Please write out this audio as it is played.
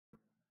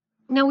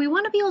Now we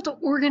want to be able to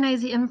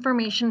organize the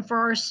information for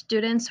our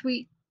students.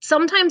 We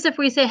sometimes if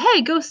we say,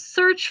 "Hey, go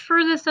search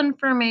for this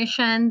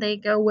information," they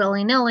go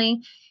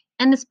willy-nilly,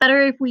 and it's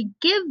better if we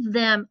give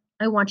them,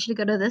 "I want you to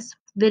go to this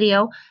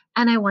video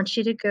and I want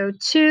you to go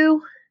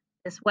to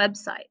this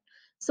website."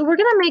 So we're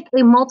going to make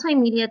a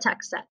multimedia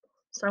text set.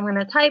 So I'm going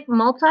to type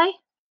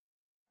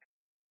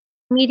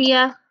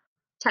multimedia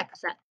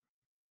text set.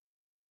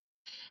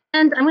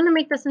 And I'm going to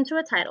make this into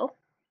a title,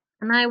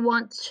 and I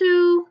want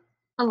to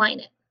align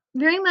it.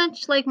 Very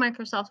much like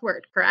Microsoft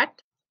Word,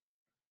 correct?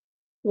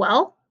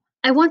 Well,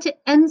 I want to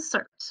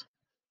insert. So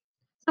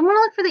I'm going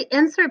to look for the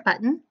insert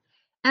button,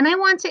 and I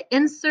want to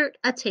insert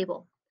a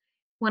table.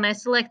 When I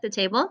select the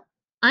table,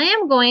 I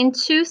am going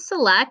to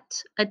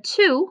select a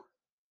 2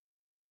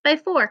 by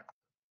 4.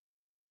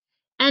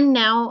 And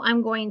now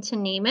I'm going to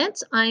name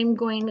it. I'm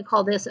going to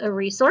call this a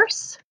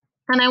resource,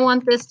 and I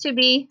want this to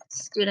be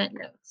student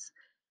notes.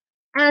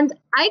 And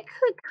I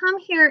could come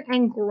here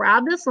and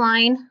grab this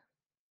line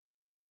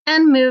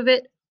and move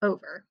it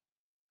over.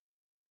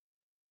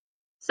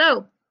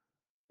 So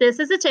this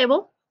is a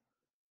table,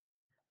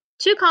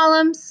 2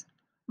 columns,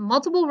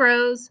 multiple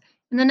rows.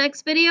 In the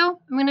next video,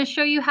 I'm going to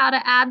show you how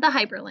to add the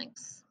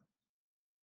hyperlinks.